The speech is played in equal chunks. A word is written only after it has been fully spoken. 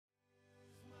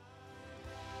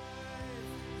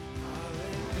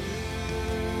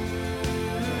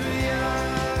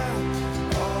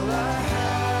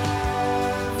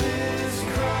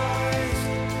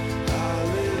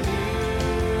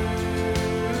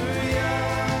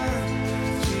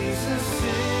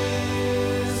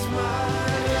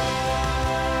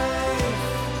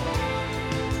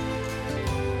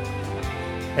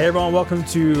Hey everyone, welcome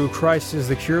to Christ is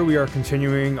the Cure. We are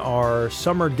continuing our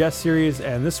summer guest series,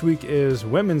 and this week is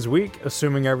Women's Week,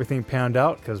 assuming everything panned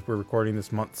out, because we're recording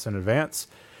this months in advance.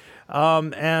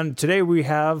 And today we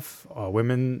have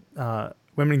women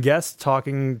guests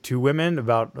talking to women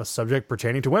about a subject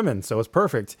pertaining to women, so it's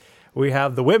perfect. We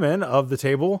have the women of the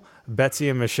table, Betsy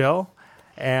and Michelle,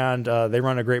 and they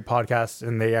run a great podcast,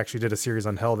 and they actually did a series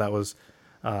on hell that was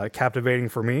captivating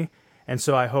for me. And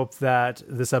so I hope that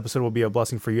this episode will be a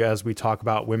blessing for you as we talk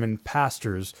about women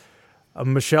pastors.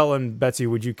 Michelle and Betsy,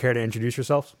 would you care to introduce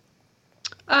yourselves?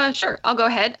 Sure, I'll go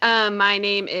ahead. My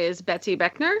name is Betsy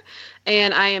Beckner,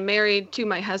 and I am married to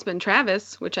my husband,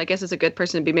 Travis, which I guess is a good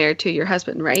person to be married to, your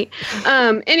husband, right?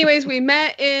 Anyways, Travis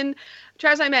and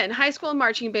I met in high school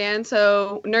marching band,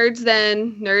 so nerds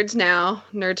then, nerds now,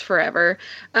 nerds forever.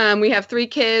 We have 3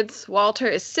 kids. Walter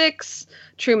is 6,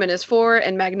 Truman is 4,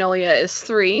 and Magnolia is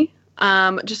 3.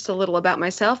 Just a little about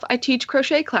myself. I teach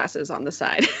crochet classes on the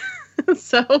side.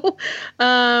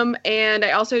 And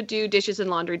I also do dishes and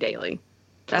laundry daily.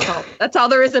 That's all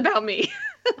there is about me.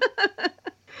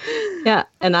 Yeah.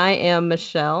 And I am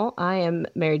Michelle. I am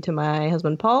married to my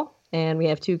husband, Paul, and we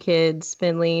have 2 kids,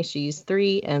 Finley, she's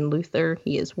 3, and Luther,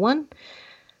 he is 1.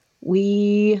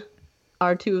 We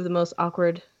are 2 of the most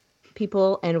awkward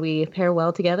people, and we pair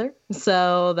well together.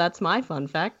 So that's my fun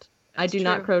fact. I do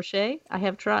not crochet. I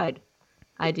have tried.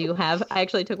 I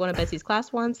actually took one of Betsy's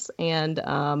class once, and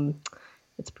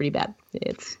it's pretty bad.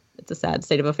 It's a sad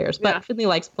state of affairs, but Finley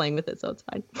likes playing with it, so it's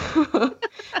fine.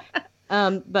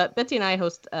 But Betsy and I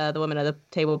host the Women at the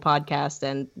Table podcast,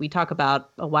 and we talk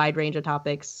about a wide range of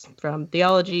topics from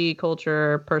theology,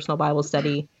 culture, personal Bible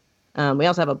study. We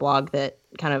also have a blog that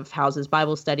kind of houses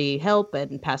Bible study help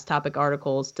and past topic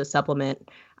articles to supplement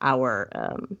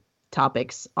our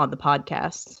topics on the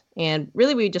podcast. And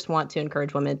really, we just want to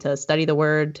encourage women to study the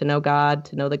Word, to know God,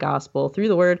 to know the gospel through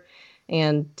the Word,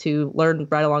 and to learn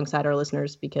right alongside our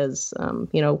listeners because,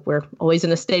 we're always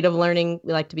in a state of learning.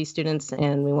 We like to be students,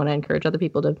 and we want to encourage other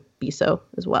people to be so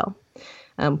as well.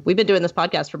 We've been doing this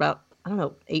podcast for about,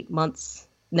 8 months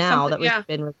now that we've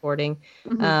been recording.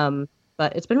 Mm-hmm.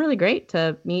 But it's been really great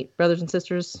to meet brothers and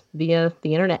sisters via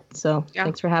the internet. So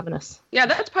thanks for having us. Yeah,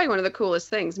 that's probably one of the coolest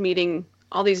things, meeting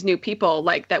all these new people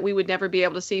like that we would never be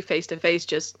able to see face to face,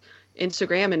 just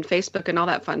Instagram and Facebook and all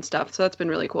that fun stuff. So that's been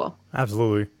really cool.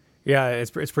 Absolutely. Yeah,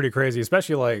 it's pretty crazy,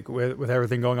 especially like with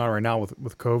everything going on right now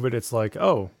with COVID. It's like,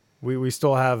 we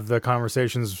still have the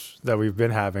conversations that we've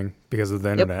been having because of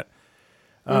the internet.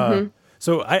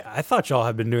 So I thought y'all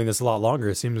have been doing this a lot longer.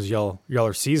 It seems y'all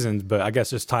are seasoned, but I guess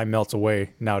just time melts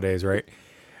away nowadays, right?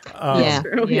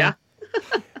 Yeah.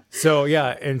 So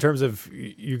in terms of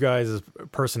you guys'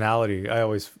 personality, I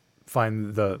always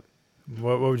find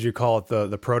what would you call it,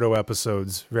 the proto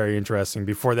episodes very interesting.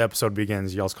 Before the episode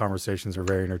begins, y'all's conversations are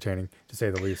very entertaining, to say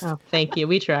the least. Oh, thank you.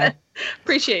 We try.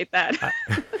 Appreciate that.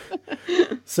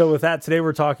 So with that, today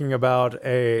we're talking about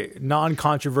a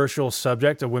non-controversial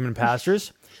subject of women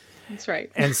pastors. That's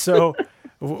right. And so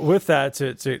with that,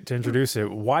 to introduce it,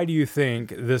 why do you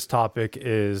think this topic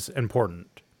is important?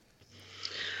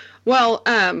 Well,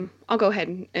 I'll go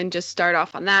ahead and just start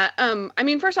off on that.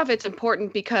 First off, it's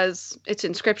important because it's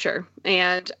in Scripture.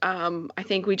 And I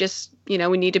think we just, we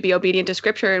need to be obedient to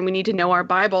Scripture, and we need to know our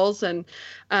Bibles. And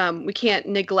we can't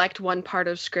neglect one part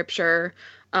of Scripture,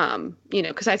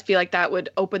 because I feel like that would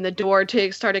open the door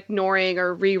to start ignoring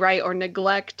or rewrite or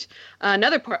neglect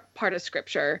another part of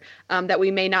Scripture that we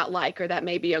may not like or that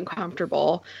may be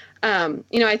uncomfortable.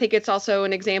 I think it's also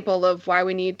an example of why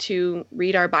we need to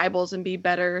read our Bibles and be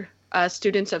better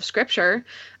students of Scripture.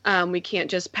 We can't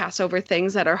just pass over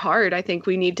things that are hard. I think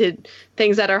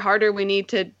things that are harder, we need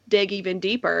to dig even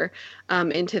deeper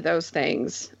into those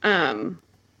things. I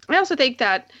also think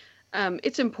that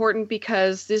it's important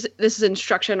because this is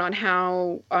instruction on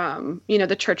how,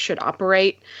 the church should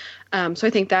operate. So I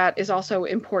think that is also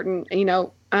important.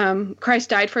 Christ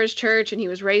died for his church, and he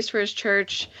was raised for his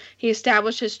church. He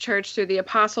established his church through the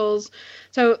apostles.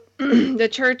 So the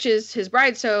church is his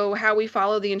bride. So how we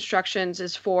follow the instructions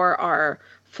is for our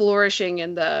flourishing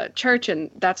in the church. And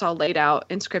that's all laid out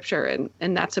in Scripture.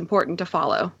 And that's important to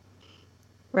follow.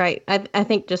 Right. I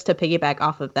think just to piggyback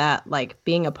off of that, like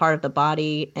being a part of the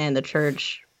body and the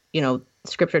church,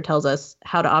 Scripture tells us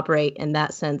how to operate in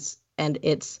that sense. And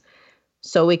it's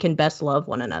so we can best love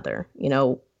one another.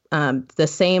 The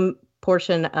same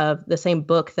portion of the same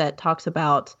book that talks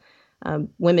about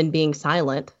women being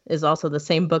silent is also the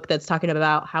same book that's talking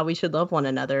about how we should love one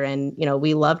another. And,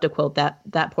 we love to quote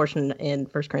that portion in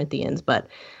 1 Corinthians, but,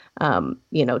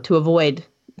 to avoid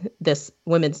this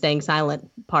women staying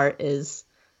silent part is,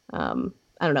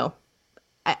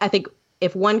 I think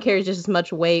if one carries just as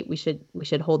much weight, we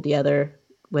should hold the other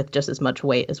with just as much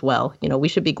weight as well. We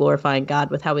should be glorifying God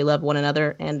with how we love one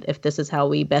another. And if this is how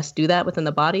we best do that within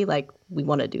the body, like, we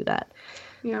want to do that.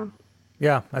 Yeah.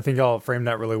 Yeah, I think y'all framed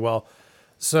that really well.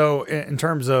 So in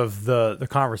terms of the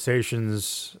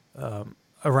conversations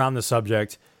around the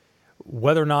subject,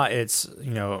 whether or not it's,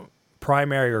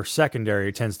 primary or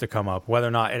secondary tends to come up, whether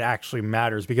or not it actually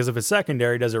matters. Because if it's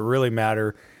secondary, does it really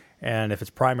matter? And if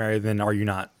it's primary, then are you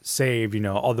not saved?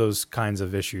 All those kinds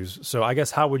of issues. So I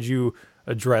guess how would you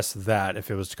address that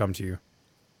if it was to come to you?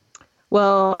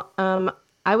 Well,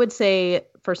 I would say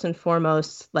first and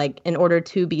foremost, like, in order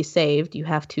to be saved, you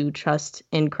have to trust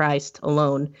in Christ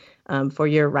alone for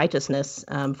your righteousness,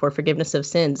 for forgiveness of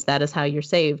sins. That is how you're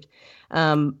saved.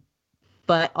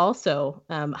 But also,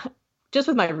 just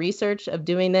with my research of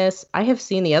doing this, I have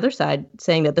seen the other side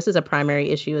saying that this is a primary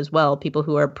issue as well. People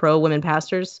who are pro-women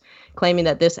pastors claiming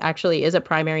that this actually is a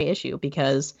primary issue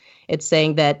because it's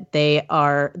saying that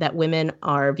that women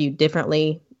are viewed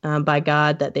differently by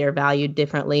God, that they are valued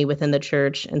differently within the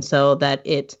church, and so that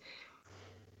it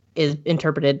is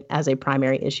interpreted as a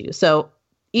primary issue. So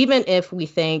even if we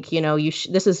think,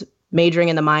 this is majoring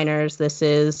in the minors, this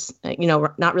is,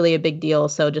 not really a big deal,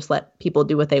 so just let people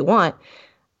do what they want.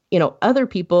 Other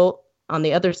people on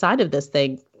the other side of this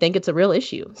thing think it's a real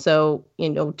issue. So,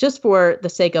 just for the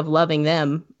sake of loving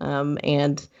them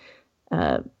and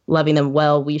loving them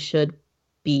well, we should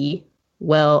be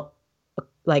well,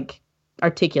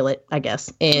 articulate, I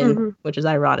guess, which is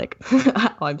ironic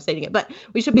how I'm stating it, but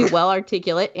we should be well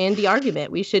articulate in the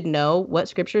argument. We should know what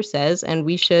Scripture says, and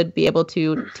we should be able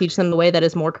to teach them the way that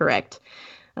is more correct.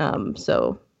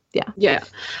 Yeah. Yeah.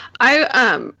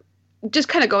 I just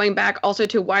kind of going back also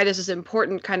to why this is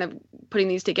important, kind of putting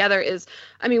these together is,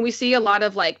 we see a lot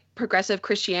of progressive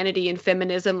Christianity and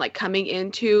feminism coming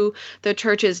into the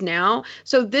churches now.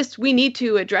 So we need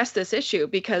to address this issue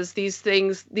because these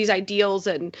things, these ideals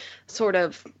and sort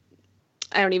of,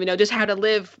 I don't even know, just how to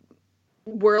live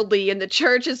worldly in the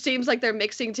church, it seems like they're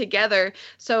mixing together.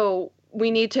 So we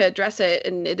need to address it,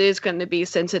 and it is going to be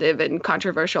sensitive and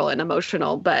controversial and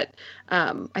emotional, but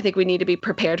I think we need to be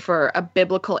prepared for a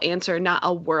biblical answer, not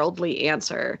a worldly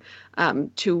answer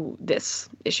to this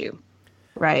issue.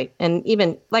 Right. And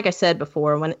even, like I said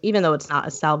before, even though it's not a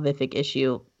salvific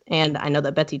issue, and I know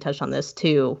that Betsy touched on this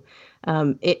too,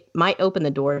 it might open the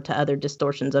door to other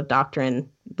distortions of doctrine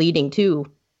leading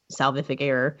to salvific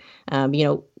error.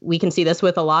 We can see this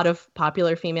with a lot of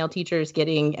popular female teachers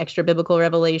getting extra biblical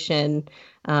revelation,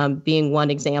 being one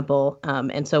example.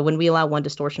 And so when we allow one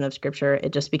distortion of Scripture,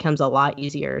 it just becomes a lot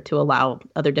easier to allow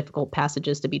other difficult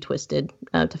passages to be twisted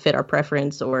to fit our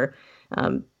preference or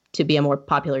to be a more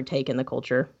popular take in the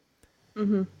culture.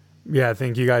 Mm-hmm. Yeah, I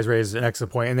think you guys raised an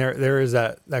excellent point. And there is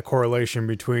that correlation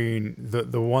between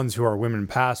the ones who are women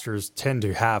pastors tend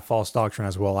to have false doctrine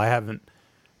as well. I haven't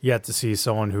yet to see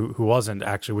someone who wasn't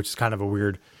actually, which is kind of a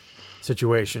weird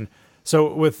situation.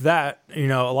 So with that, a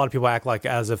lot of people act like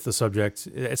as if the subject,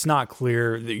 it's not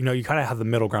clear. You kind of have the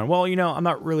middle ground. Well, I'm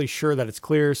not really sure that it's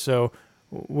clear. So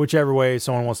whichever way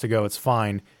someone wants to go, it's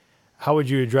fine. How would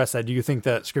you address that? Do you think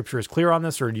that Scripture is clear on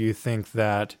this, or do you think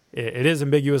that it is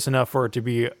ambiguous enough for it to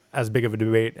be as big of a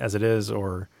debate as it is,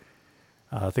 or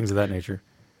things of that nature?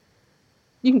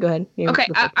 You can go ahead. Okay,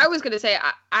 I was going to say,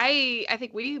 I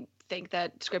think we think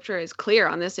that Scripture is clear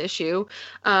on this issue.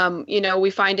 We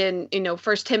find in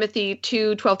 1 Timothy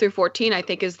 2:12-14, I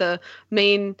think, is the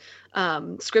main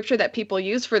Scripture that people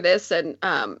use for this, and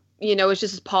it's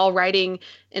just Paul writing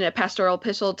in a pastoral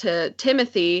epistle to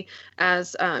Timothy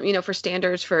as for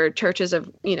standards for churches of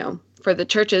for the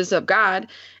churches of God,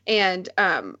 and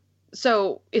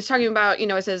so it's talking about,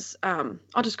 it says, I'll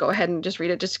just go ahead and just read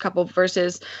it, just a couple of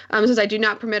verses. It says, I do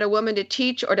not permit a woman to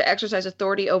teach or to exercise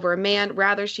authority over a man.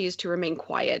 Rather, she is to remain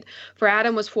quiet. For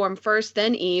Adam was formed first,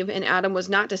 then Eve, and Adam was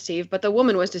not deceived, but the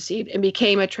woman was deceived and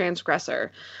became a transgressor.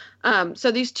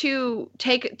 So these two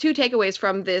takeaways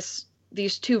from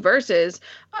these two verses,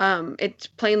 it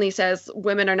plainly says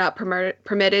women are not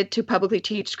permitted to publicly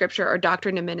teach Scripture or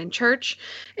doctrine to men in church,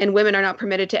 and women are not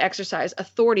permitted to exercise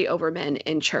authority over men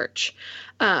in church.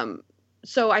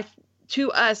 So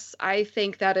I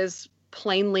think that is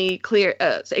plainly clear,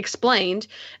 explained.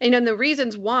 And the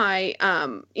reasons why,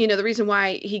 the reason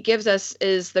why he gives us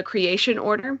is the creation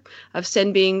order of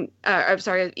sin being,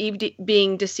 Eve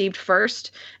being deceived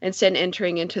first and sin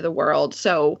entering into the world.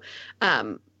 So,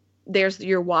 there's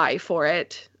your why for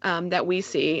it that we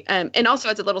see. And also,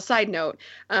 as a little side note,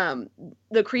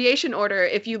 the creation order,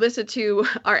 if you listen to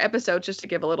our episode, just to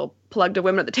give a little plug to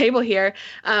Women at the Table here,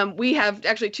 we have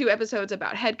actually 2 episodes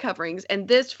about head coverings. And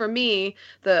this, for me,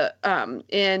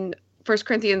 in 1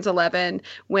 Corinthians 11,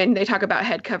 when they talk about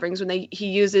head coverings, when he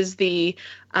uses the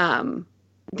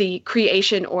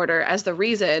creation order as the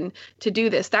reason to do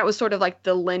this. That was sort of like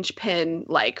the linchpin,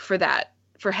 like for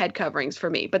head coverings for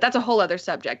me. But that's a whole other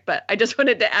subject. But I just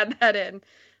wanted to add that in.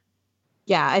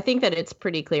 Yeah, I think that it's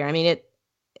pretty clear. I mean,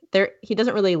 he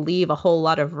doesn't really leave a whole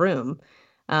lot of room.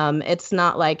 It's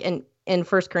not like in 1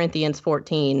 Corinthians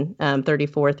 14,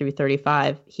 34 through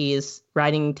 35, he is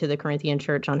writing to the Corinthian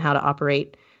church on how to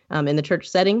operate in the church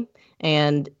setting.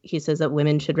 And he says that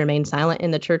women should remain silent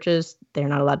in the churches. They're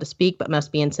not allowed to speak, but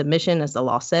must be in submission, as the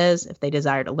law says. If they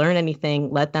desire to learn anything,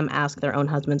 let them ask their own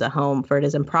husbands at home, for it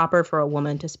is improper for a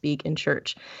woman to speak in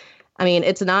church. I mean,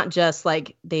 it's not just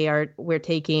like we're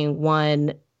taking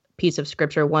one piece of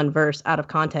scripture, one verse out of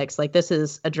context. Like, this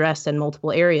is addressed in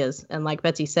multiple areas. And like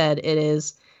Betsy said, it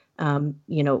is,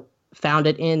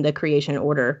 founded in the creation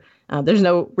order. There's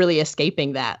no really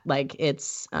escaping that. Like,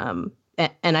 it's,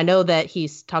 and I know that he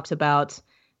talks about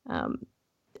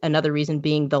another reason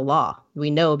being the law.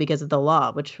 We know because of the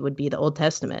law, which would be the Old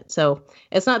Testament. So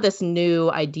it's not this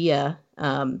new idea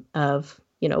of,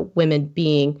 women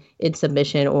being in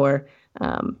submission or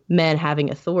men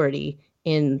having authority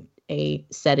in a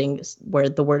setting where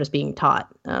the word is being taught.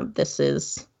 This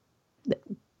is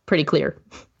pretty clear.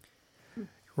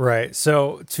 Right.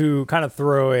 So to kind of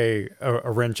throw a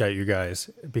wrench at you guys,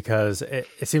 because it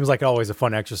seems like always a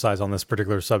fun exercise on this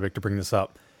particular subject to bring this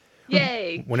up.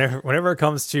 Yay! Whenever it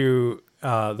comes to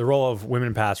the role of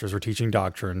women pastors or teaching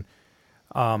doctrine,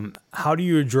 how do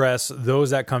you address those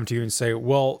that come to you and say,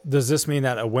 well, does this mean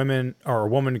that a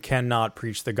woman cannot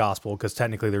preach the gospel because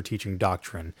technically they're teaching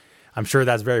doctrine? I'm sure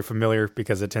that's very familiar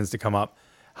because it tends to come up.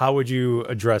 How would you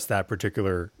address that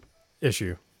particular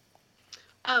issue?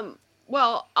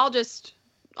 Well, I'll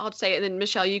say it, and then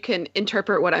Michelle, you can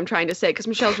interpret what I'm trying to say, because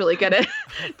Michelle's really good at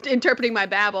interpreting my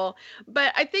babble.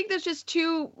 But I think there's just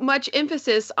too much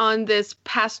emphasis on this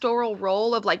pastoral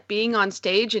role of like being on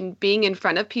stage and being in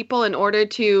front of people in order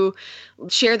to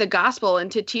share the gospel and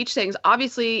to teach things.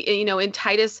 Obviously, in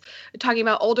Titus, talking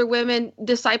about older women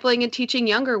discipling and teaching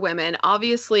younger women.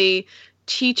 Obviously,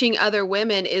 teaching other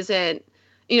women isn't,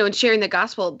 and sharing the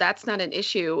gospel, that's not an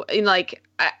issue. And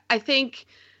I think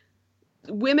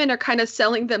women are kind of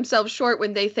selling themselves short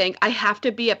when they think I have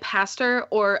to be a pastor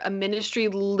or a ministry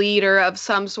leader of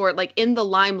some sort, like in the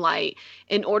limelight,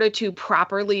 in order to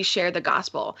properly share the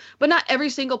gospel. But not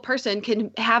every single person can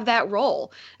have that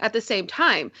role at the same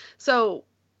time. So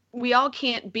we all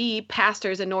can't be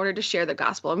pastors in order to share the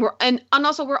gospel. And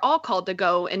also we're all called to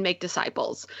go and make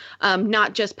disciples,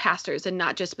 not just pastors and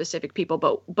not just specific people,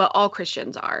 but all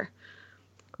Christians are.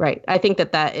 Right. I think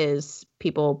that is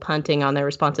people punting on their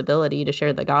responsibility to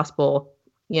share the gospel,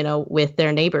 with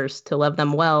their neighbors, to love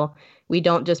them well. We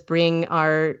don't just bring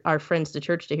our friends to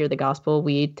church to hear the gospel.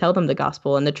 We tell them the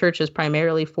gospel, and the church is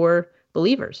primarily for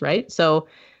believers, right? So,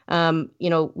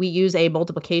 we use a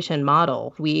multiplication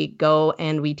model. We go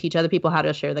and we teach other people how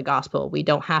to share the gospel. We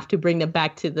don't have to bring them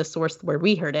back to the source where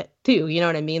we heard it too. You know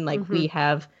what I mean? Like, we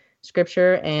have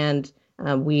scripture, and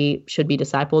we should be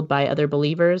discipled by other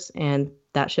believers, and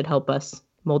that should help us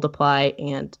multiply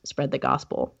and spread the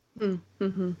gospel.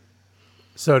 Mm-hmm.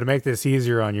 So to make this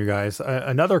easier on you guys,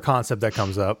 another concept that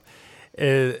comes up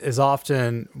is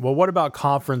often, well, what about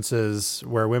conferences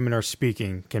where women are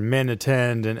speaking? Can men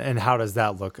attend, and how does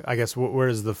that look? I guess where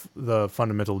is the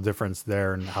fundamental difference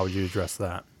there, and how would you address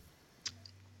that?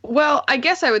 Well, I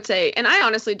guess I would say, and I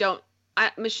honestly don't,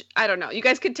 I don't know. You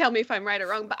guys could tell me if I'm right or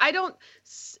wrong, but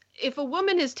if a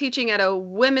woman is teaching at a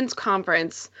women's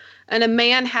conference and a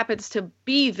man happens to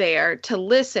be there to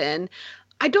listen,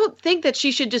 I don't think that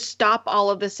she should just stop all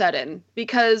of a sudden,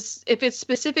 because if it's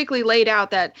specifically laid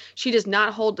out that she does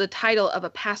not hold the title of a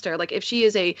pastor, like if she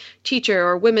is a teacher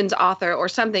or women's author or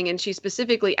something, and she's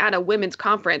specifically at a women's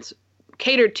conference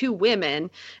catered to women,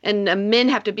 and men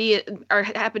happen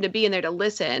to be in there to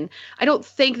listen, I don't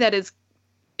think that is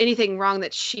anything wrong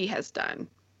that she has done.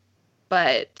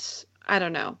 But I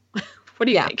don't know. What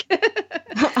do you think?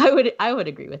 I would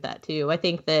agree with that too. I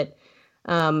think that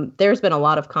there's been a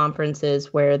lot of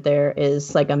conferences where there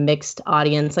is like a mixed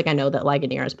audience. Like, I know that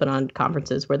Ligonier has put on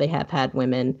conferences where they have had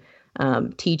women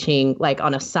teaching, like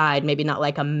on a side, maybe not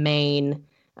like a main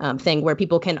thing, where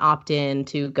people can opt in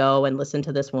to go and listen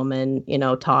to this woman,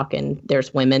 talk, and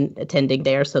there's women attending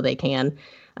there so they can.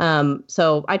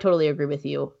 So I totally agree with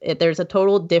you. There's a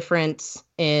total difference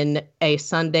in a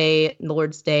Sunday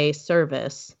Lord's Day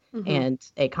service and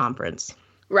a conference.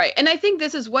 Right. And I think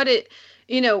this is what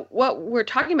what we're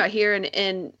talking about here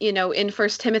in 1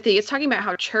 Timothy, it's talking about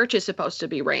how church is supposed to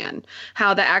be ran,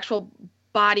 how the actual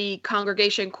body,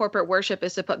 congregation, corporate worship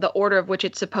is the order of which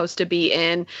it's supposed to be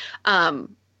in.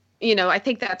 I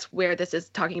think that's where this is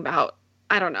talking about.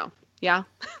 I don't know. Yeah,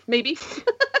 maybe.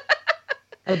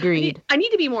 Agreed. I need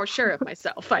to be more sure of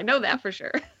myself. I know that for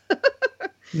sure.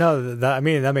 No, that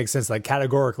makes sense. Like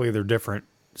categorically, they're different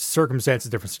circumstances,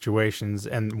 different situations,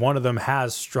 and one of them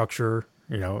has structure,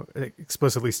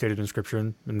 explicitly stated in Scripture,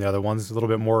 and the other one's a little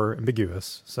bit more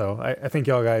ambiguous. So I think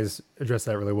y'all guys addressed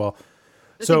that really well.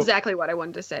 That's exactly what I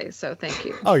wanted to say. So thank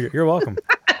you. Oh, you're welcome.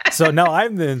 So now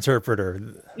I'm the interpreter.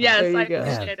 Yes, I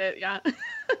appreciate it. Yeah.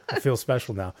 I feel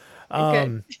special now.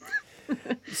 Okay.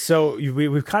 So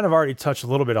we've kind of already touched a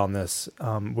little bit on this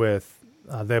with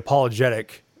the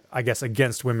apologetic, I guess,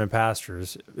 against women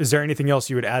pastors. Is there anything else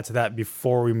you would add to that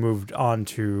before we moved on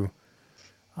to,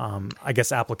 I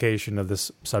guess, application of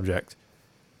this subject?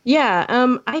 Yeah,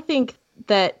 I think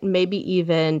that maybe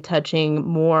even touching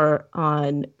more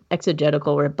on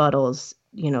exegetical rebuttals,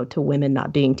 to women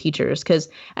not being teachers, because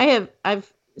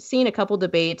I've seen a couple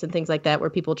debates and things like that where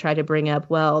people try to bring up,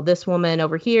 well, this woman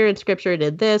over here in Scripture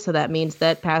did this, so that means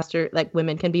that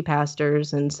women can be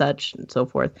pastors and such and so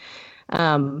forth.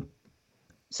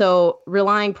 So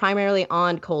relying primarily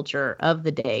on culture of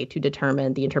the day to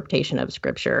determine the interpretation of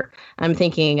Scripture. I'm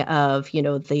thinking of,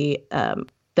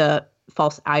 the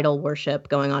false idol worship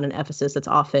going on in Ephesus that's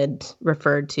often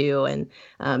referred to, and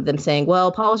them saying,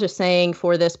 well, Paul's just saying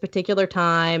for this particular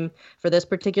time, for this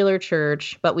particular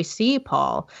church. But we see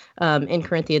Paul in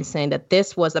Corinthians saying that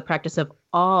this was the practice of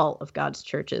all of God's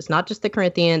churches, not just the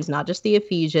Corinthians, not just the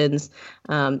Ephesians.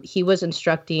 He was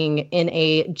instructing in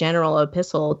a general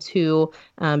epistle to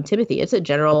Timothy. It's a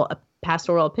general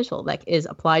pastoral epistle that is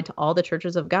applied to all the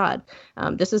churches of God.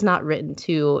 This is not written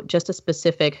to just a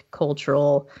specific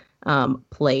cultural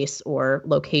place or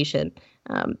location.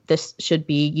 This should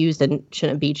be used and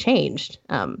shouldn't be changed.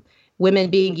 Women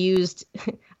being used,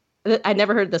 I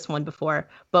never heard this one before,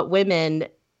 but women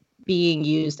being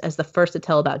used as the first to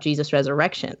tell about Jesus'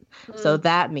 resurrection. So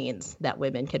that means that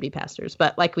women can be pastors.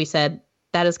 But like we said,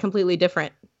 that is completely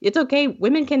different. It's okay.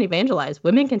 Women can evangelize.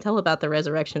 Women can tell about the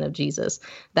resurrection of Jesus.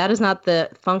 That is not the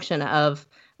function of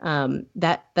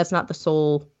that. That's not the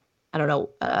sole,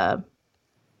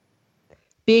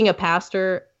 being a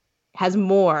pastor has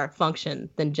more function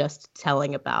than just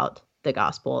telling about the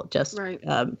gospel, just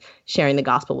sharing the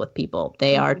gospel with people.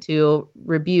 They are to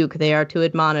rebuke, they are to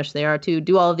admonish, they are to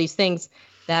do all of these things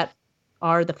that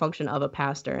are the function of a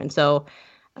pastor. And so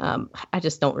I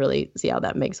just don't really see how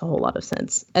that makes a whole lot of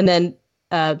sense. And then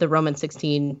the Romans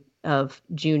 16 of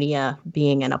Junia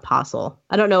being an apostle.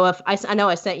 I don't know if I know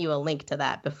I sent you a link to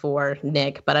that before,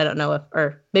 Nick, but I don't know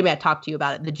or maybe I talked to you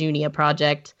about it, the Junia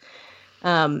project.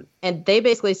 And they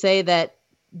basically say that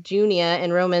Junia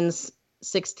in Romans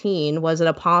 16 was an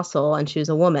apostle and she was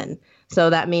a woman.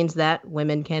 So that means that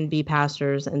women can be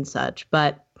pastors and such.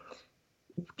 But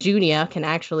Junia can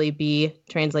actually be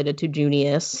translated to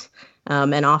Junius,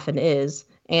 and often is.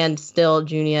 And still,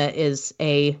 Junia is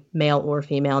a male or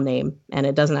female name. And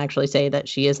it doesn't actually say that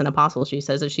she is an apostle. She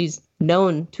says that she's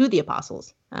known to the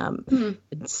apostles.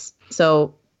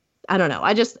 So I don't know.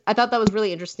 I thought that was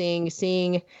really interesting,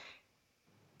 seeing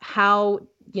how,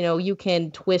 you can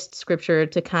twist Scripture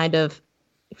to kind of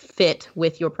fit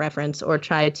with your preference or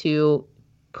try to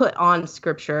put on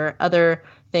Scripture other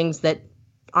things that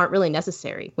aren't really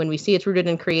necessary. When we see it's rooted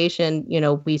in creation,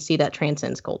 we see that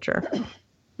transcends culture.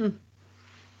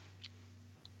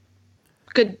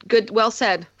 Good. Well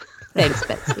said. Thanks,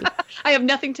 Betsy. I have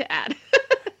nothing to add.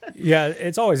 Yeah,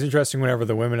 it's always interesting whenever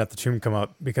the women at the tomb come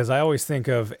up, because I always think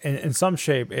of, in some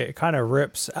shape, it kind of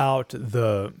rips out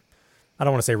the, I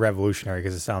don't want to say revolutionary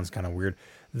because it sounds kind of weird,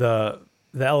 the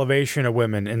elevation of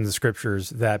women in the Scriptures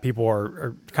that people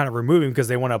are kind of removing because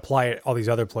they want to apply it all these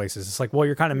other places. It's like, well,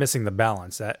 you're kind of missing the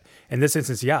balance. That in this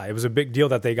instance, yeah, it was a big deal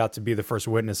that they got to be the first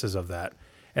witnesses of that.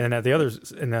 And then at the other,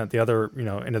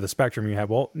 end of the spectrum, you have,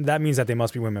 well, that means that they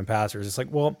must be women pastors. It's like,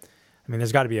 well, I mean,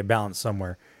 there's got to be a balance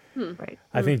somewhere. Right.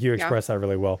 I think you expressed that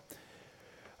really well.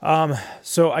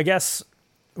 So I guess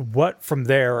what from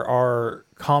there are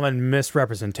common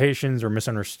misrepresentations or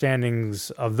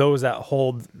misunderstandings of those that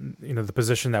hold, the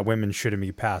position that women shouldn't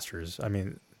be pastors? I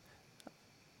mean,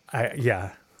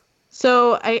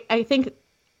 So I think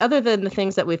other than the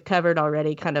things that we've covered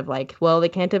already, kind of like, well, they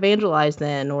can't evangelize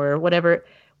then, or whatever.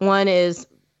 One is,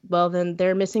 well, then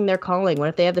they're missing their calling. What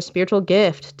if they have the spiritual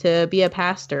gift to be a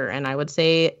pastor? And I would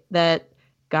say that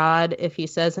God, if he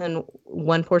says in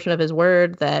one portion of his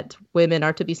word that women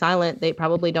are to be silent, they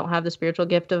probably don't have the spiritual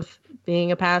gift of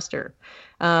being a pastor.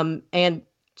 And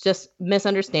just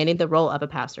misunderstanding the role of a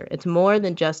pastor. It's more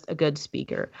than just a good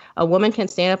speaker. A woman can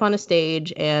stand up on a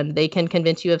stage and they can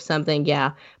convince you of something,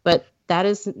 yeah, but that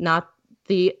is not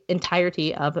the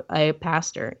entirety of a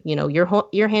pastor. You know,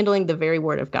 you're handling the very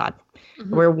word of God.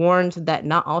 Mm-hmm. We're warned that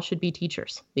not all should be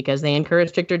teachers because they encourage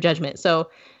stricter judgment. So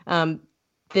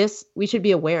we should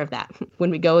be aware of that when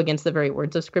we go against the very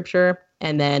words of Scripture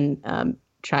and then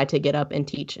try to get up and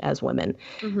teach as women.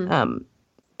 Mm-hmm.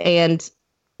 And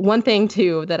one thing,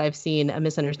 too, that I've seen a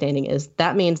misunderstanding is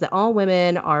that means that all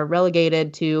women are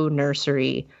relegated to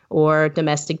nursery or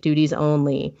domestic duties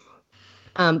only.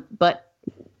 But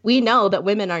we know that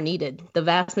women are needed. The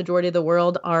vast majority of the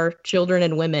world are children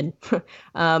and women.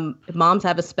 Moms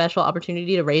have a special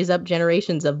opportunity to raise up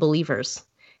generations of believers.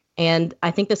 And I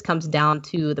think this comes down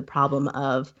to the problem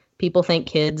of people think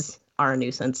kids are a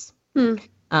nuisance.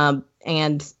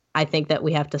 And I think that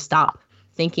we have to stop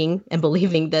thinking and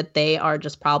believing that they are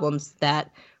just problems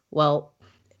that, well,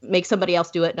 make somebody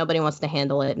else do it. Nobody wants to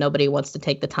handle it. Nobody wants to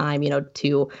take the time,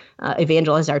 to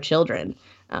evangelize our children.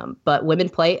 But women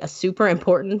play a super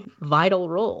important, vital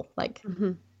role. Like,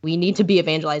 we need to be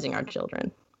evangelizing our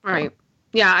children. Right.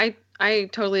 Yeah, I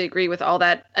totally agree with all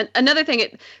that. Another thing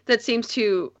that seems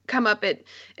to come up, it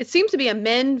seems to be a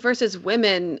men versus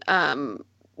women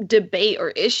debate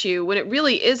or issue when it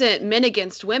really isn't men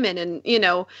against women. And,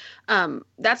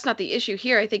 that's not the issue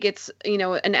here. I think it's,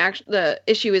 the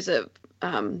issue is a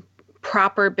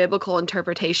proper biblical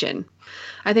interpretation.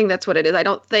 I think that's what it is. I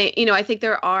don't think, I think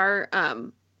there are,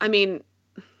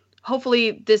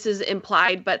 hopefully this is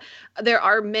implied, but there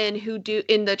are men who do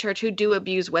in the church who do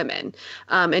abuse women,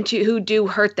 and who do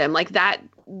hurt them like that.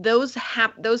 Those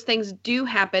things do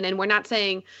happen. And we're not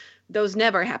saying those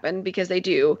never happen, because they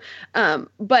do.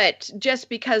 But just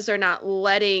because they're not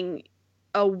letting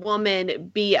a woman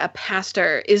be a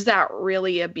pastor, is that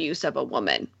really abuse of a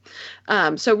woman?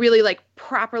 So really, like,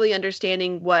 properly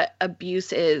understanding what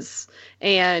abuse is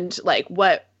and like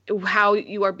how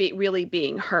you are really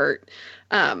being hurt.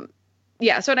 So,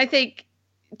 and I think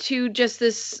to just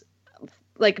this,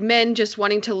 like, men just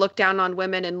wanting to look down on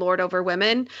women and lord over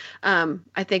women.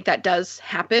 I think that does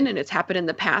happen, and it's happened in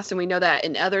the past. And we know that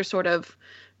in other sort of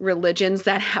religions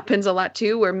that happens a lot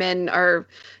too, where men are,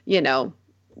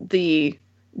 the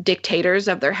dictators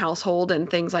of their household and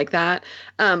things like that.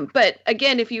 But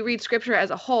again, if you read Scripture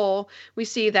as a whole, we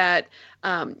see that,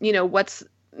 what's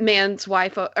man's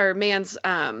wife or man's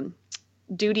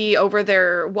duty over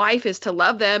their wife is to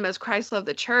love them as Christ loved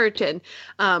the church. And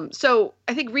so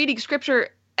I think reading Scripture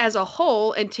as a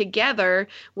whole and together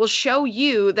will show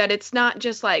you that it's not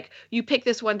just like you pick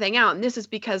this one thing out and this is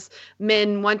because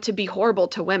men want to be horrible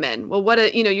to women. Well,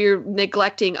 you're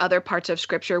neglecting other parts of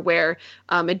Scripture where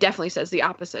it definitely says the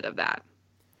opposite of that.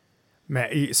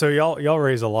 Man, so y'all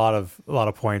raise a lot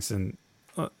of points, and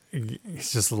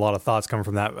it's just a lot of thoughts coming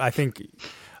from that. I think,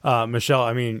 Michelle,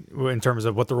 in terms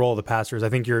of what the role of the pastor is, I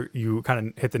think you kind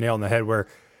of hit the nail on the head where,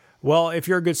 well, if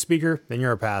you're a good speaker, then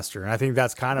you're a pastor. And I think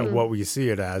that's kind of what we see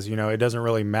it as. It doesn't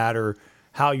really matter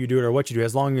how you do it or what you do,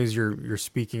 as long as you're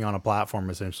speaking on a platform,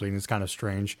 essentially. And it's kind of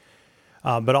strange.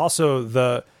 But also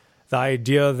the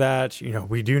idea that,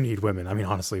 we do need women.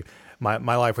 Honestly, my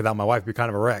life without my wife would be kind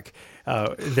of a wreck.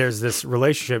 There's this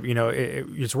relationship,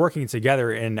 it's working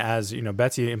together. And as,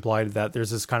 Betsy implied, that there's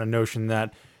this kind of notion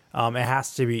that it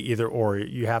has to be either or.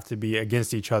 You have to be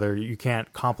against each other. You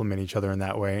can't complement each other in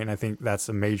that way. And I think that's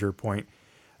a major point.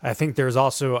 I think there's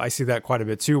also, I see that quite a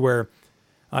bit too, where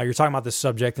you're talking about this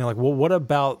subject and you're like, well, what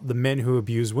about the men who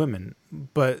abuse women?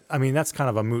 But that's kind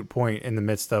of a moot point in the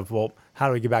midst of, well, how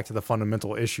do we get back to the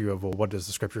fundamental issue of, well, what does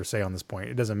the Scripture say on this point?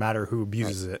 It doesn't matter who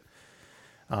abuses it.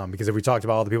 Because if we talked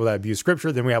about all the people that abuse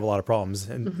Scripture, then we have a lot of problems.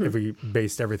 And if we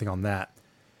based everything on that.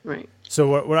 Right.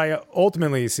 So what I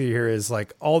ultimately see here is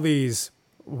like all these,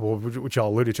 which y'all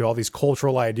alluded to, all these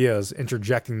cultural ideas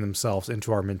interjecting themselves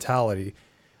into our mentality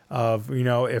of,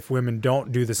 if women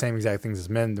don't do the same exact things as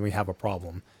men, then we have a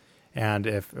problem. And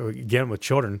if, again, with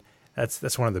children,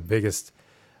 that's one of the biggest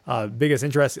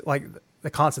interest. Like,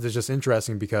 the concept is just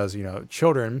interesting because,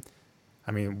 children,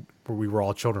 we were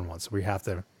all children once. So we have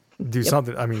to do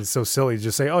something. It's so silly to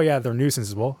just say, oh yeah, they're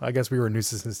nuisances. Well, I guess we were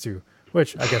nuisances too.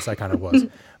 Which I guess I kind of was,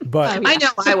 but I know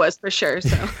I was for sure. So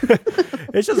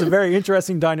it's just a very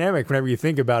interesting dynamic whenever you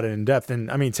think about it in depth. And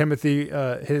Timothy,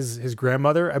 his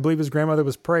grandmother, I believe his grandmother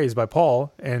was praised by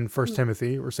Paul in 1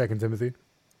 Timothy or 2 Timothy,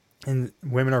 and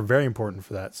women are very important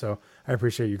for that. So I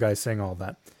appreciate you guys saying all of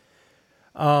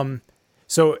that.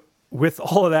 So with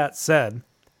all of that said,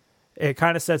 it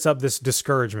kind of sets up this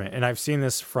discouragement, and I've seen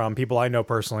this from people I know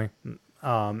personally.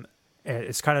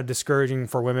 It's kind of discouraging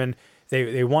for women.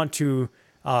 They want to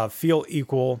feel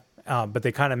equal but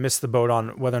they kind of miss the boat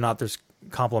on whether or not there's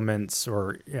compliments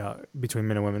or between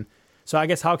men and women. So I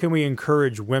guess how can we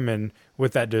encourage women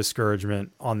with that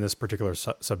discouragement on this particular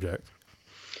subject?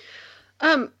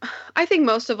 I think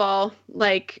most of all,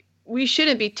 like, we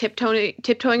shouldn't be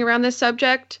tiptoeing around this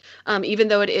subject, even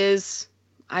though it is,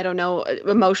 I don't know,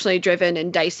 emotionally driven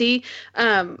and dicey.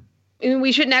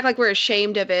 We shouldn't act like we're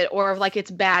ashamed of it or like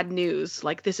it's bad news.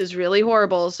 Like, this is really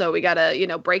horrible, so we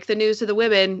gotta, break the news to the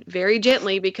women very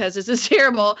gently because this is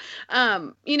terrible.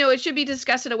 It should be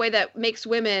discussed in a way that makes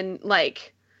women,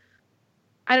 like,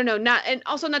 I don't know, not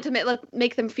to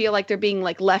make them feel like they're being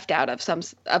like left out of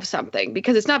something,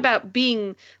 because it's not about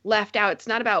being left out. It's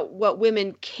not about what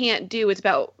women can't do. It's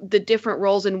about the different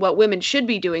roles and what women should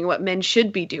be doing, what men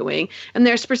should be doing. And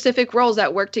there are specific roles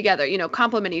that work together,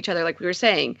 complement each other, like we were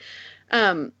saying.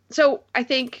 So I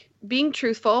think being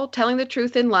truthful, telling the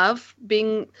truth in love,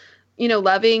 being,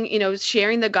 loving,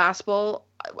 sharing the gospel,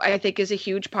 I think is a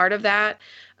huge part of that.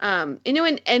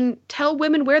 And tell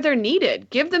women where they're needed.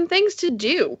 Give them things to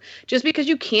do. Just because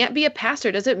you can't be a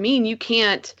pastor doesn't mean you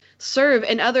can't serve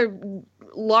in other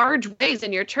large ways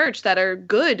in your church that are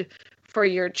good for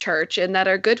your church and that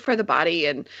are good for the body.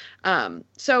 And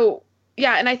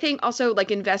yeah, and I think also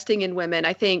like investing in women.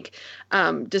 I think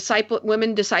women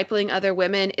discipling other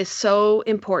women is so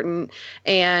important,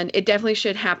 and it definitely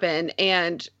should happen.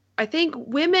 And I think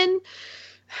women,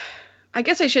 I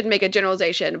guess I shouldn't make a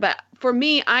generalization, but for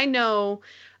me, I know,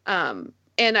 and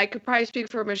I could probably speak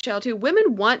for Michelle too,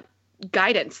 women want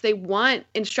guidance. They want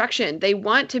instruction. They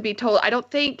want to be told. I don't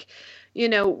think,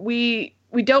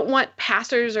 we don't want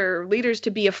pastors or leaders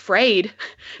to be afraid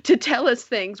to tell us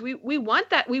things. We want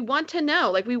that. We want to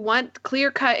know, like, we want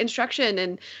clear-cut instruction.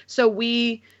 And so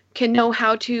we can know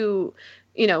how to,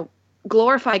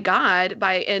 glorify God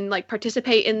and like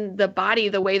participate in the body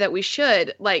the way that we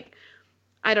should. Like,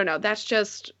 I don't know. That's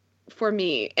just for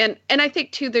me. And I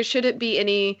think too, there shouldn't be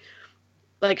any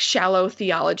like shallow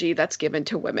theology that's given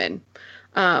to women.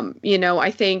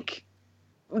 I think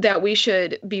that we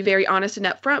should be very honest and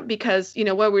upfront, because,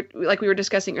 what we were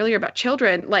discussing earlier about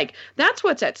children, like, that's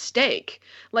what's at stake.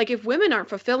 Like, if women aren't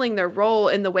fulfilling their role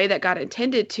in the way that God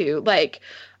intended to, like,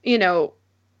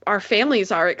 our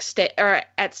families are at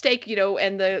stake,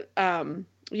 and the,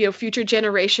 future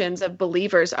generations of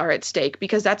believers are at stake,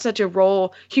 because that's such a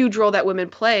huge role that women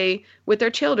play with their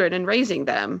children and raising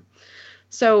them.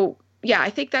 So yeah,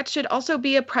 I think that should also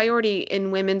be a priority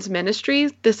in women's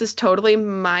ministries. This is totally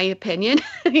my opinion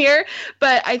here,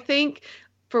 but I think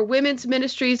for women's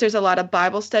ministries, there's a lot of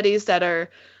Bible studies that are,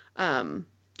 I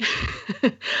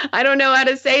don't know how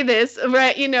to say this,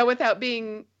 right? Without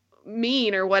being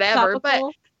mean or whatever, but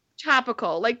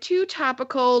topical, like too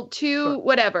topical, too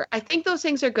whatever. I think those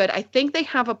things are good. I think they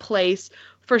have a place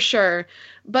for sure,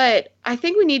 but I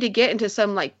think we need to get into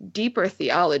some like deeper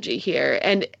theology here.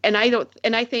 And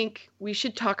I think we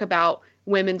should talk about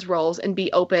women's roles and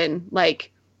be open,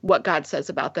 like what God says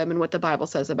about them and what the Bible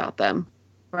says about them.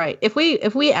 Right. If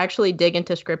we actually dig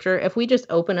into scripture, if we just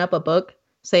open up a book,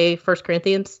 say 1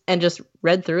 Corinthians, and just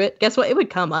read through it, guess what? It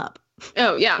would come up.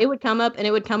 Oh yeah. It would come up, and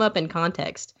it would come up in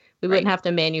context. We wouldn't have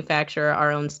to manufacture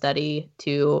our own study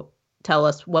to tell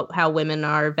us how women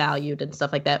are valued and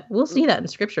stuff like that. We'll see that in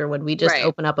scripture when we just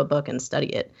open up a book and study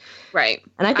it. Right.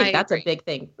 And I think that's a big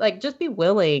thing. Like, just be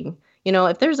willing.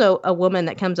 If there's a woman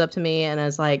that comes up to me and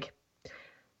is like,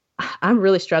 I'm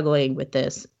really struggling with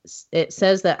this. It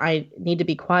says that I need to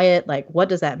be quiet. Like, what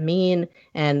does that mean?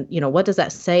 And, what does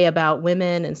that say about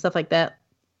women and stuff like that?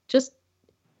 Just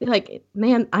be like,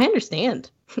 man, I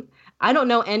understand. I don't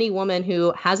know any woman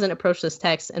who hasn't approached this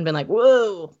text and been like,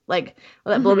 whoa, like,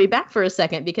 well, that blew me back for a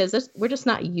second, because we're just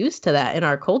not used to that in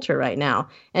our culture right now.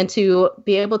 And to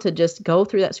be able to just go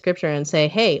through that scripture and say,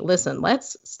 hey, listen,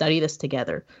 let's study this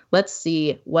together. Let's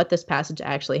see what this passage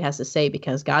actually has to say,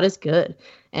 because God is good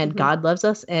and God loves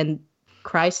us, and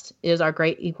Christ is our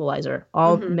great equalizer.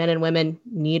 All men and women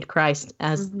need Christ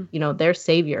as, their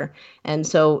savior. And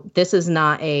so this is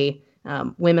not a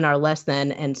women are less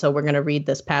than, and so we're going to read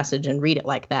this passage and read it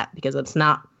like that, because it's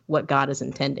not what God is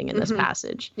intending in this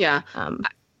passage. Yeah.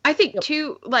 I think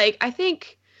too, like, I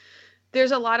think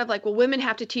there's a lot of like, well, women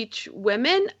have to teach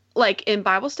women, like in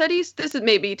Bible studies. This is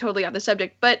maybe totally off the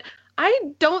subject, but I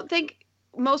don't think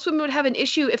most women would have an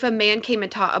issue if a man came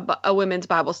and taught a women's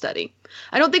Bible study.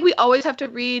 I don't think we always have to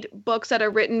read books that are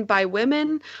written by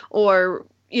women or,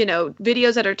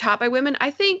 videos that are taught by women. I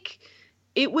think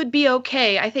it would be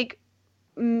okay. I think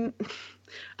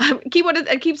I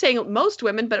keep saying most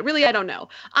women, but really I don't know.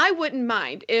 I wouldn't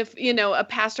mind if, a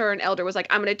pastor or an elder was like,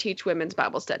 I'm going to teach women's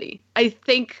Bible study. I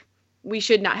think we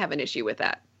should not have an issue with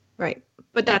that. Right.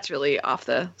 But that's really off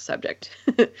the subject.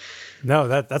 No,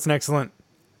 that's an excellent.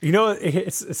 You know,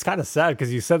 it's kind of sad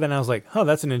because you said that and I was like, oh,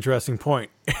 that's an interesting point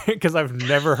because I've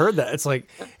never heard that. It's like,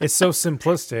 it's so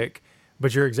simplistic,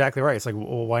 but you're exactly right. It's like,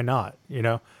 well, why not? You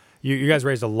know, you guys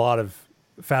raised a lot of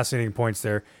fascinating points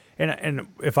there. And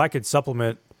if I could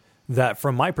supplement that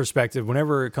from my perspective,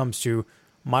 whenever it comes to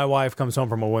my wife comes home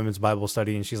from a women's Bible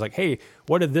study and she's like, hey,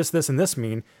 what did this, and this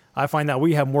mean? I find that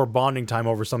we have more bonding time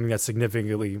over something that's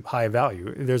significantly high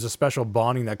value. There's a special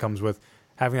bonding that comes with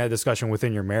having that discussion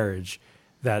within your marriage.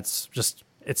 That's just,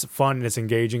 it's fun and it's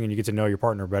engaging and you get to know your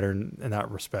partner better in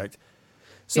that respect.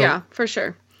 So, yeah, for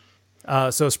sure.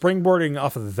 So springboarding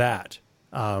off of that,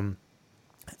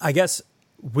 I guess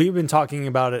we've been talking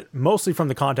about it mostly from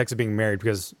the context of being married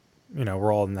because, you know,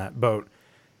 we're all in that boat.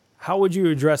 How would you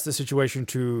address the situation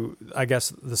to, I guess,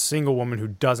 the single woman who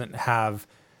doesn't have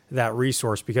that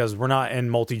resource because we're not in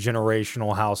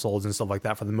multi-generational households and stuff like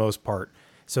that for the most part.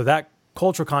 So that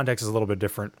cultural context is a little bit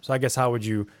different. So I guess how would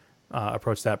you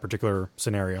approach that particular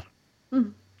scenario?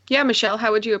 Yeah, Michelle,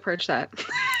 how would you approach that?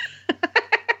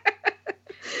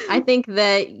 I think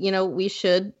that, you know, we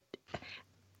should.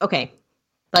 Okay.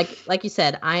 Like you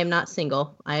said, I am not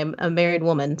single. I am a married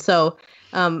woman. So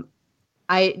I'm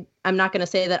not going to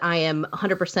say that I am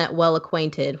 100% well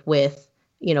acquainted with,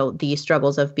 you know, the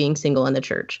struggles of being single in the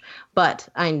church. But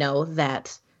I know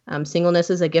that singleness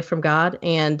is a gift from God.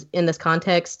 And in this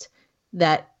context,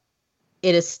 that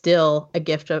it is still a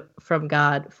gift from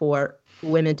God for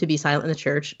women to be silent in the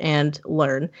church and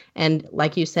learn. And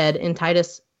like you said in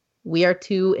Titus, we are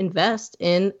to invest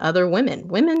in other women.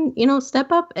 Women, you know,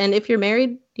 step up. And if you're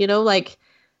married, you know, like,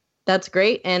 that's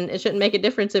great. And it shouldn't make a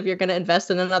difference if you're going to invest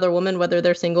in another woman, whether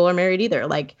they're single or married either.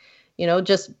 Like, you know,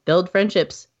 just build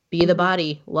friendships, be the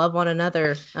body, love one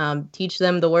another, teach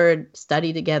them the word,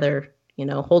 study together, you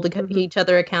know, hold each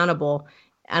other accountable.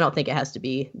 I don't think it has to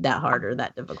be that hard or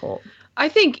that difficult. I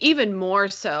think even more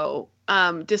so,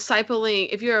 discipling,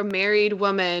 if you're a married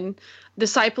woman,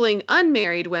 discipling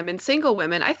unmarried women, single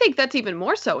women, I think that's even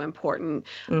more so important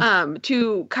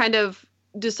to kind of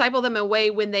disciple them away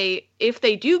when if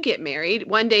they do get married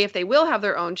one day, if they will have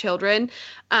their own children,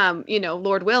 you know,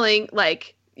 Lord willing,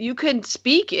 like you can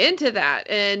speak into that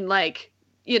and like,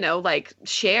 you know, like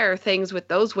share things with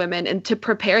those women and to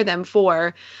prepare them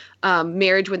for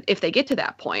marriage if they get to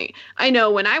that point. I know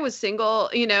when I was single,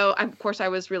 you know, of course I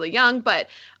was really young, but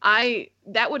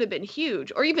that would have been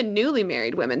huge. Or even newly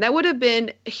married women, that would have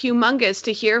been humongous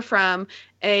to hear from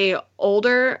a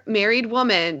older married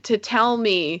woman to tell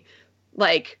me,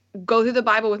 like, go through the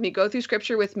Bible with me, go through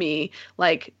scripture with me,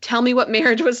 like, tell me what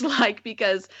marriage was like.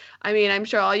 Because I mean, I'm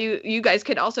sure all you guys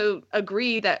could also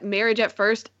agree that marriage at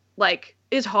first, like,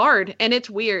 is hard and it's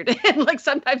weird and like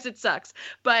sometimes it sucks.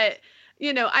 But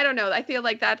you know, I don't know. I feel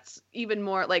like that's even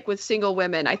more like with single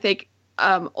women. I think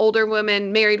older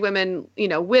women, married women, you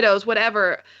know, widows,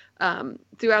 whatever,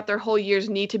 throughout their whole years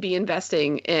need to be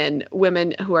investing in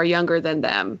women who are younger than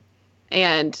them.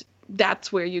 And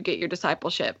that's where you get your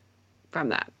discipleship from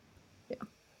that. Yeah.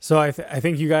 So I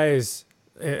think you guys,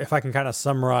 if I can kind of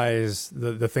summarize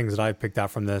the things that I've picked out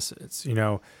from this, it's, you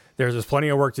know, there's plenty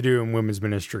of work to do in women's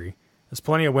ministry. There's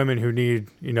plenty of women who need,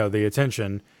 you know, the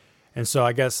attention. And so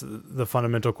I guess the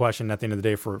fundamental question at the end of the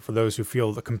day for those who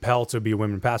feel compelled to be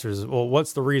women pastors is, well,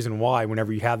 what's the reason why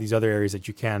whenever you have these other areas that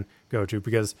you can go to?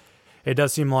 Because it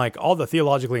does seem like all the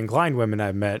theologically inclined women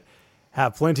I've met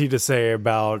have plenty to say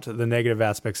about the negative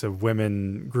aspects of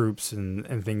women groups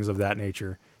and things of that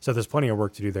nature. So there's plenty of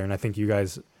work to do there. And I think you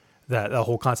guys, that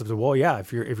whole concept of, well, yeah,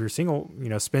 if you're single, you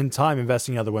know, spend time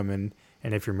investing in other women.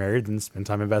 And if you're married, then spend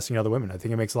time investing in other women. I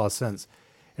think it makes a lot of sense.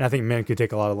 And I think men could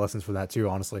take a lot of lessons from that too,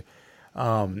 honestly,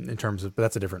 in terms of, but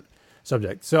that's a different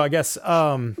subject. So I guess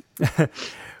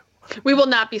we will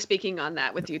not be speaking on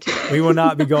that with you today. We will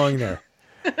not be going there.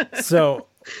 So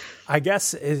I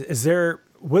guess,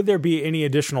 would there be any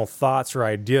additional thoughts or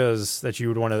ideas that you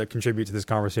would want to contribute to this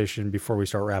conversation before we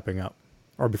start wrapping up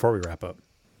or before we wrap up?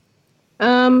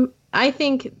 I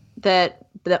think that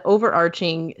the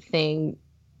overarching thing,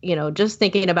 you know, just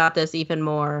thinking about this even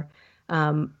more,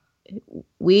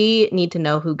 we need to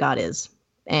know who God is,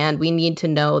 and we need to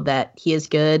know that he is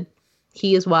good.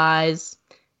 He is wise.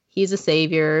 He's a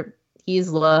savior. He's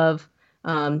love.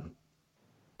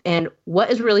 And what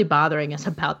is really bothering us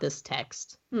about this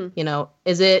text? You know,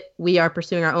 is it we are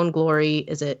pursuing our own glory?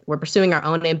 Is it we're pursuing our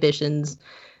own ambitions?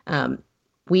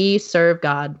 We serve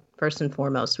God first and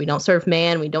foremost. We don't serve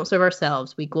man. We don't serve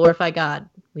ourselves. We glorify God.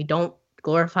 We don't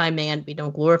glorify man. We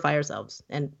don't glorify ourselves,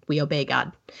 and we obey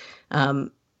God.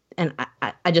 And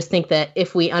I just think that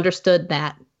if we understood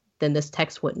that, then this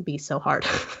text wouldn't be so hard.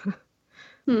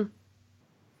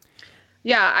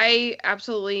 Yeah, I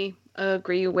absolutely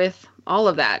agree with all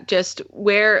of that. Just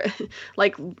where,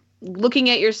 like, looking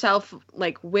at yourself,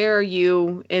 like, where are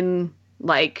you in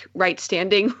like right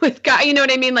standing with God? You know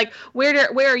what I mean? Like, where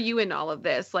are you in all of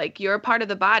this? Like, you're a part of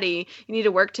the body. You need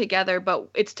to work together, but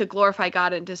it's to glorify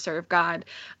God and to serve God.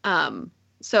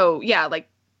 So yeah, like,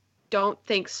 don't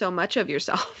think so much of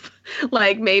yourself.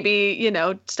 Like, maybe,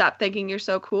 stop thinking you're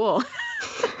so cool.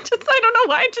 I don't know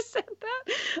why I just said that.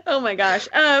 Oh my gosh.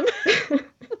 I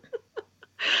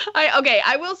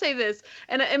will say this,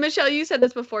 and Michelle, you said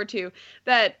this before too,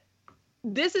 that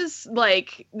this is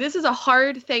a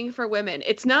hard thing for women.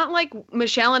 It's not like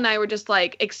Michelle and I were just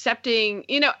like accepting,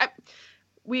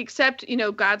 we accept,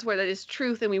 God's word that is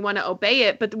truth and we want to obey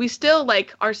it, but we still,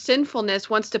 like, our sinfulness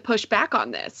wants to push back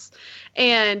on this.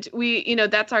 And we,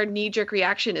 that's our knee-jerk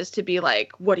reaction, is to be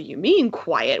like, what do you mean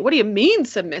quiet? What do you mean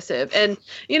submissive? And,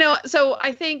 so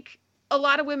I think a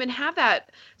lot of women have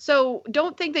that. So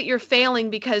don't think that you're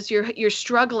failing because you're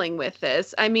struggling with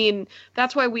this. I mean,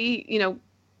 that's why we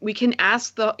can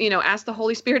ask the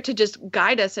Holy Spirit to just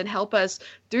guide us and help us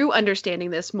through understanding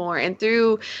this more, and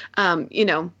through,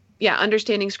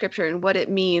 understanding scripture and what it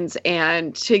means,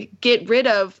 and to get rid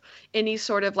of any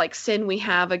sort of like sin we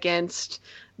have against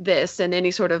this, and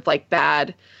any sort of like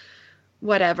bad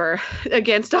whatever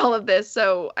against all of this.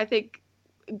 So I think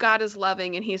God is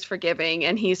loving, and he's forgiving,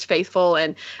 and he's faithful,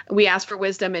 and we ask for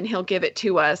wisdom and he'll give it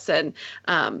to us. And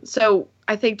so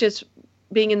I think just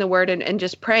being in the word and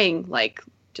just praying, like,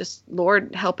 just,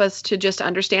 Lord, help us to just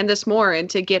understand this more, and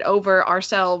to get over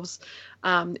ourselves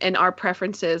and our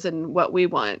preferences and what we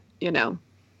want, Yeah.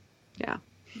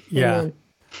 Yeah.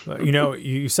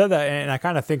 You said that, and I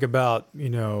kind of think about,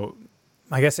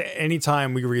 I guess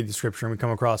anytime we read the scripture and we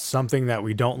come across something that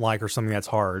we don't like or something that's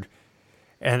hard,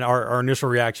 and our initial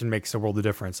reaction makes a world of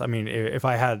difference. I mean, if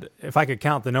I could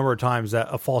count the number of times that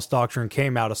a false doctrine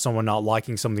came out of someone not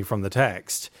liking something from the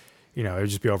text, it would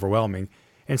just be overwhelming.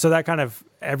 And so that kind of,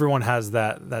 everyone has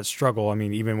that struggle. I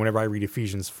mean, even whenever I read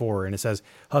Ephesians 4 and it says,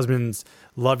 husbands,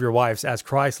 love your wives as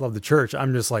Christ loved the church,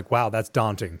 I'm just like, wow, that's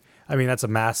daunting. I mean, that's a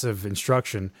massive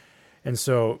instruction. And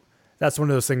so that's one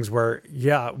of those things where,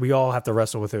 yeah, we all have to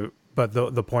wrestle with it. But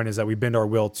the point is that we bend our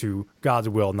will to God's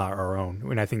will, not our own.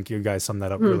 And I think you guys summed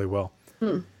that up really well.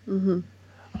 Mm-hmm.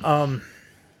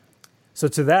 So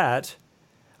to that,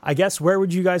 I guess, where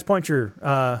would you guys point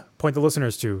the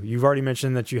listeners to? You've already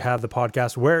mentioned that you have the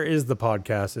podcast. Where is the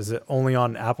podcast? Is it only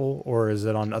on Apple, or is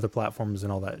it on other platforms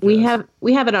and all that? We have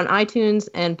it on iTunes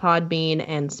and Podbean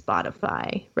and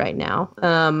Spotify right now.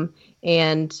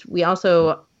 And we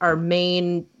also, our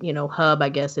main, hub, I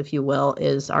guess, if you will,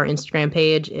 is our Instagram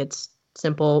page. It's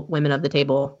simple Women of the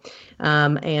Table.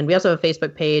 And we also have a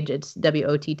Facebook page. It's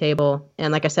WOT Table.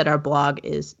 And like I said, our blog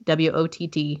is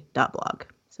WOTT.blog.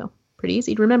 Pretty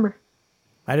easy to remember.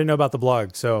 I didn't know about the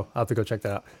blog, so I'll have to go check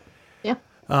that out. Yeah.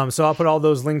 So I'll put all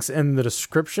those links in the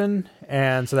description,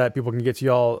 and so that people can get to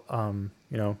y'all,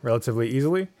 relatively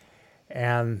easily.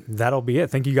 And that'll be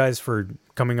it. Thank you guys for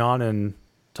coming on and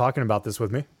talking about this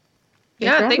with me.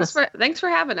 Yeah, thanks for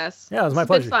having us. Yeah, it was my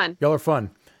pleasure. It's been fun. Y'all are fun.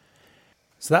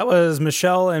 So that was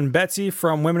Michelle and Betsy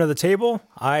from Women of the Table.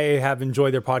 I have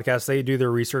enjoyed their podcast. They do their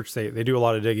research. They do a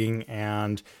lot of digging,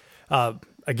 and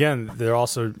again, they're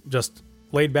also just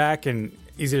laid back and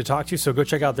easy to talk to. So go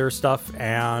check out their stuff.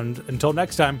 And until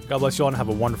next time, God bless you all and have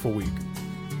a wonderful week.